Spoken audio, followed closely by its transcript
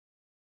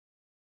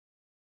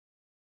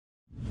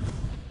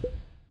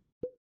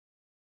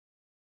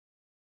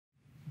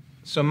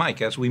So,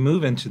 Mike, as we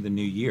move into the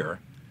new year,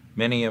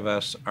 many of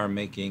us are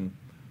making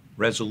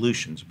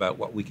resolutions about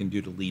what we can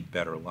do to lead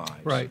better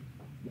lives. Right.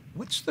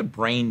 What's the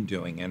brain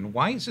doing, and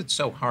why is it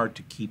so hard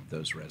to keep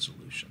those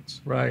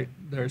resolutions? Right.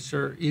 They're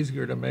sure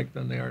easier to make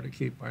than they are to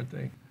keep, aren't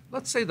they?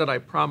 Let's say that I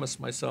promised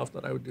myself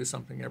that I would do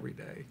something every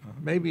day.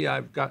 Maybe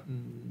I've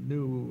gotten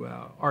new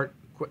art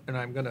and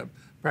I'm going to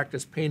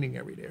practice painting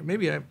every day. Or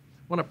maybe I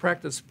want to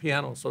practice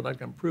piano so that I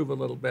can improve a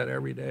little bit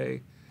every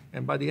day.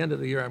 And by the end of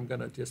the year, I'm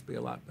going to just be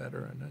a lot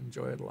better and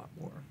enjoy it a lot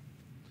more.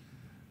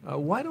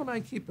 Why don't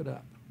I keep it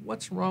up?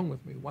 What's wrong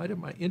with me? Why do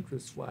my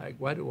interests flag?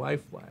 Why do I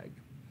flag?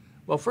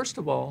 Well, first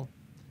of all,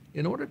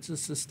 in order to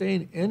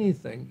sustain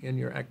anything in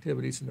your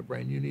activities in the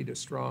brain, you need a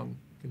strong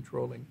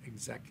controlling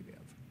executive.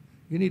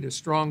 You need a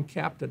strong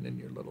captain in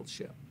your little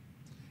ship.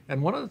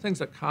 And one of the things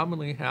that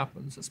commonly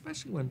happens,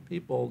 especially when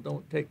people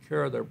don't take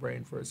care of their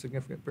brain for a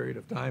significant period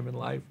of time in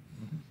life,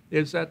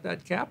 is that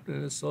that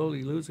captain is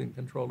slowly losing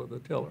control of the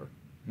tiller.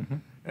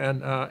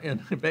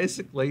 And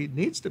basically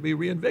needs to be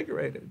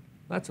reinvigorated.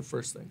 That's the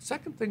first thing.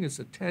 Second thing is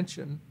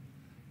attention.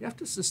 You have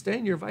to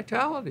sustain your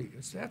vitality.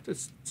 You have to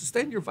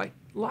sustain your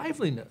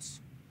liveliness.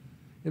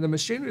 And the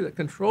machinery that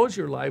controls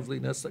your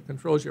liveliness, that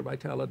controls your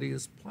vitality,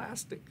 is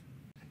plastic.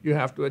 You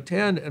have to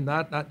attend, and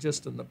not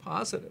just on the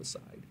positive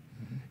side.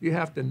 You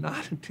have to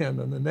not attend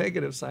on the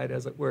negative side,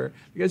 as it were,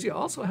 because you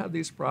also have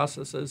these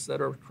processes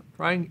that are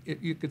trying,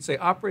 you could say,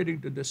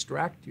 operating to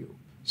distract you.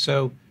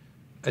 So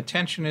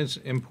attention is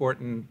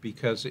important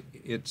because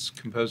it's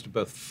composed of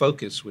both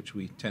focus, which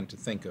we tend to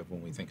think of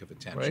when we think of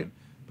attention, Right.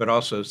 but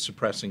also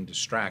suppressing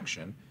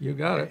distraction. You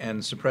got it.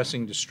 And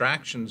suppressing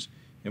distraction's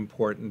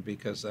important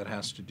because that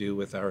has to do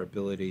with our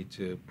ability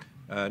to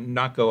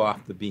not go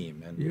off the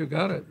beam. And You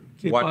got it.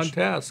 Keep watch- on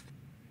task.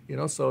 You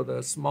know, so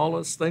the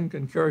smallest thing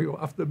can carry you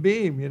off the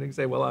beam. You can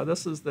say, well,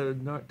 this is the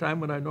time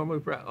when I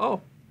normally practice.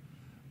 Oh,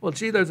 well,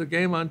 gee, there's a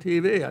game on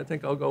TV. I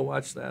think I'll go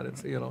watch that.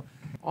 It's, you know,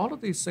 all of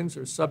these things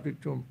are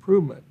subject to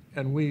improvement,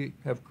 and we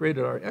have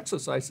created our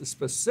exercises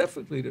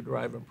specifically to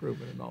drive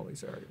improvement in all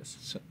these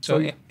areas.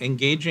 So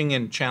engaging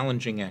in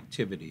challenging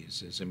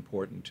activities is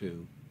important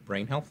to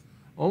brain health?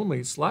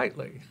 Only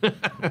slightly.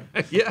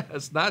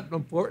 Yes, not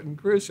important,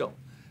 crucial.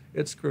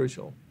 It's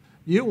crucial.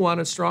 You want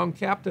a strong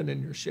captain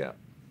in your ship,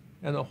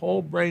 and the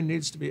whole brain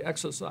needs to be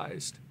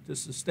exercised to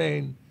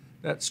sustain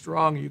that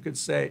strong, you could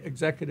say,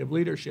 executive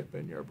leadership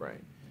in your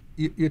brain.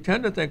 You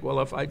tend to think, well,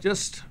 if I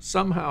just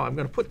somehow, I'm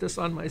going to put this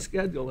on my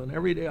schedule, and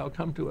every day I'll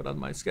come to it on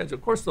my schedule.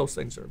 Of course, those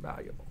things are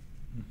valuable.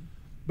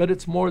 But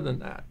it's more than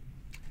that.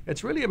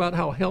 It's really about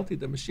how healthy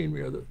the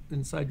machinery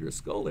inside your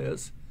skull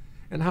is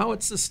and how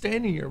it's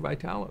sustaining your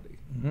vitality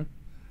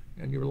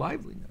and your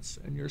liveliness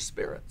and your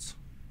spirits.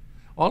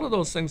 All of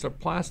those things are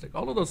plastic.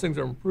 All of those things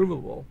are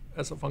improvable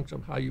as a function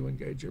of how you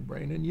engage your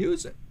brain and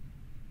use it,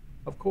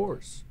 of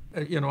course.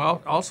 You know,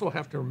 I'll also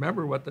have to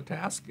remember what the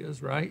task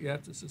is, right? You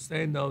have to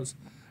sustain those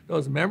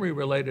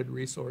memory-related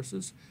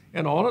resources.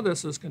 And all of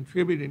this is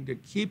contributing to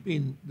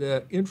keeping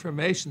the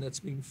information that's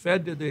being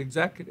fed to the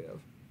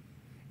executive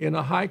in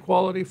a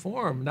high-quality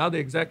form. Now the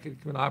executive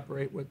can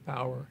operate with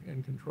power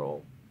and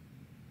control.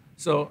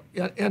 So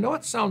I know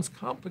it sounds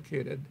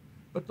complicated,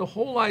 but the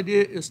whole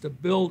idea is to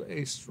build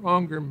a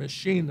stronger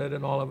machine that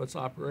in all of its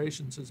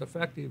operations is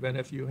effective. And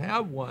if you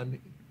have one,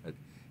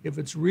 if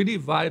it's really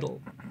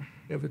vital,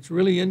 if it's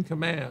really in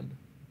command,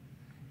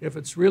 if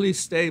it's really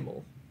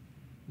stable,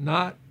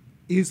 not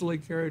easily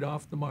carried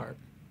off the mark,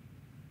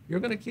 you're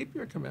going to keep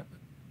your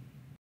commitment.